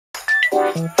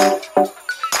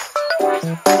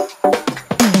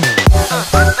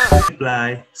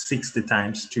Multiply 60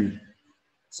 times 2.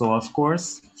 So of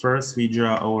course, first we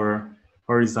draw our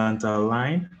horizontal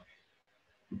line.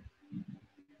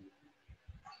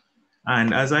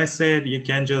 And as I said, you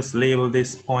can just label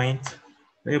this point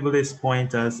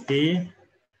as A.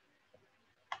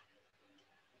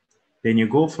 Then you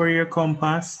go for your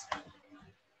compass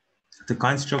to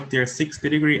construct your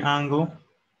 60-degree angle.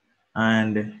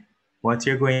 And what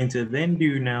you're going to then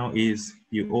do now is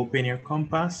you open your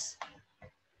compass.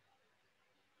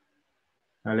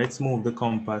 Now let's move the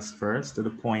compass first to the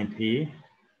point A.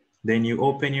 Then you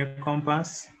open your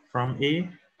compass from A.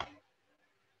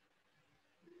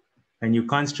 And you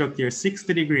construct your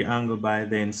 60-degree angle by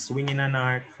then swinging an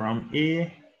arc from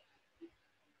A.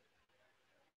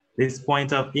 This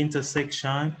point of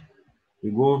intersection,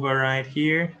 you go over right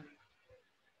here.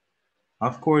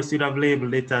 Of course, you'd have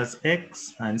labeled it as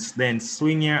X and then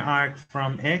swing your arc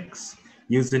from X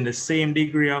using the same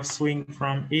degree of swing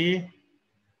from A.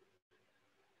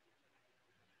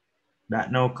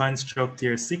 That now construct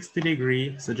your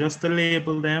 60-degree. So just to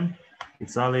label them,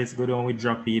 it's always good when we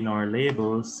drop in our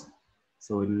labels.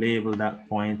 So we label that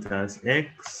point as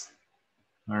X,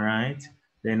 all right?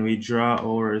 Then we draw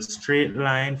our straight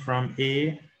line from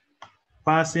A,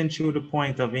 passing through the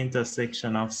point of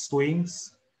intersection of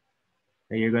swings.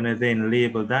 And you're gonna then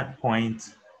label that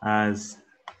point as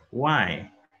Y.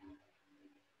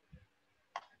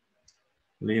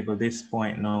 Label this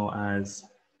point now as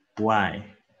Y.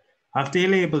 After you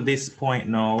label this point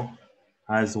now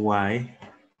as Y,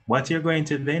 what you're going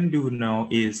to then do now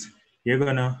is you're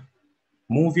gonna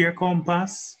move your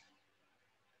compass,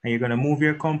 and you're gonna move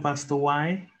your compass to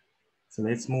Y. So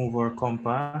let's move our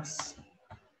compass.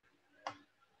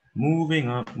 Moving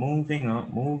up,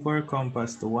 move our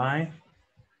compass to Y.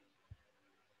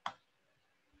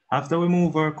 After we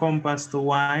move our compass to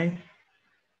Y,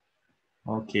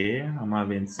 okay, I'm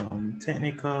having some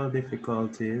technical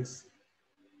difficulties.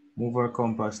 Move our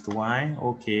compass to Y,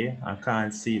 okay, I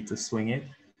can't see it to swing it.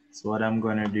 So what I'm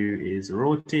gonna do is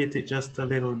rotate it just a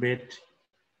little bit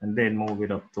and then move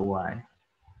it up to Y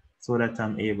so that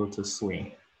I'm able to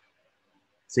swing.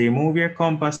 So you move your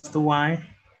compass to Y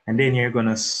and then you're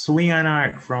gonna swing an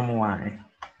arc from Y.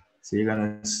 So you're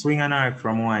gonna swing an arc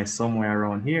from Y somewhere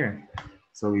around here.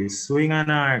 So we swing an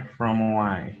arc from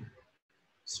Y,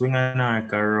 swing an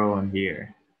arc around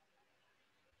here.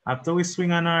 After we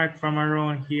swing an arc from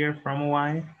around here from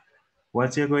Y,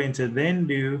 what you're going to then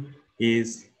do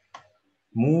is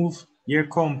move your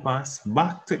compass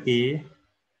back to A,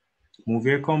 move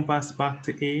your compass back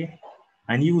to A,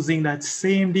 and using that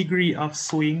same degree of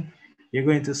swing, you're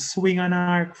going to swing an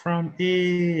arc from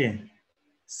A,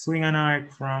 swing an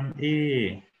arc from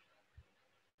A,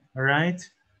 all right?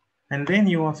 And then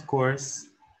you, of course,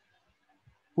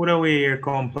 put away your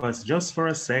compass just for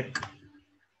a sec,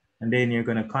 and then you're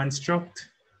gonna construct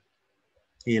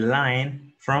a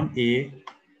line from A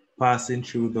passing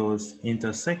through those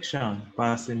intersections,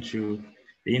 passing through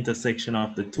the intersection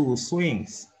of the two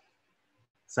swings.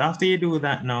 So after you do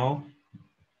that now,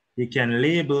 you can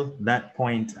label that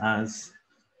point as,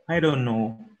 I don't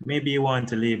know, maybe you want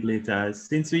to label it as,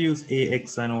 since we use A,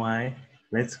 X, and Y,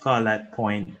 let's call that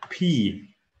point P.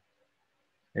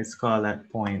 Let's call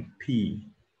that point P.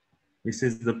 This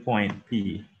is the point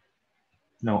P.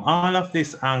 Now, all of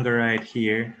this angle right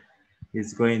here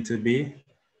is going to be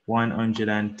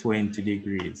 120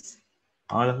 degrees.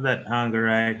 All of that angle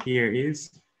right here is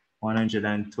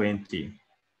 120.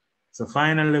 So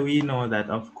finally, we know that,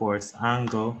 of course,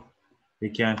 angle,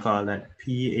 we can call that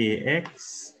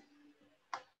PAX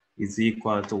is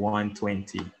equal to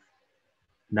 120.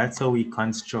 That's how we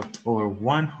construct our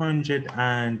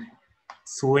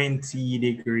 120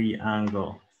 degree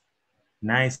angle.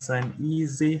 Nice and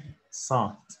easy,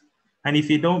 soft. And if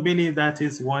you don't believe that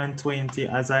is 120,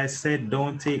 as I said,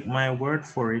 don't take my word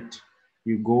for it.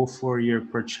 You go for your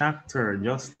protractor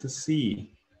just to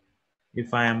see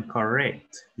if I am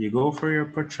correct. You go for your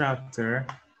protractor,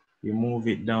 you move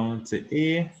it down to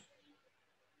A,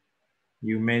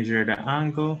 you measure the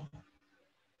angle,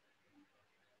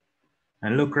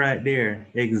 and look right there,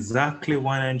 exactly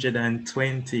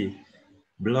 120.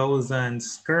 Blouse and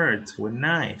skirt were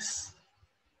nice.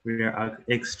 We are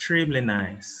extremely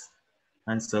nice.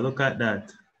 And so look at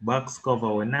that, box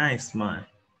cover, we're nice, man.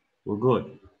 We're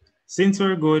good. Since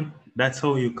we're good, that's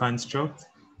how you construct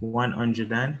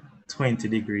 120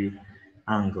 degree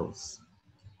angles.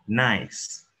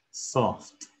 Nice,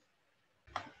 soft.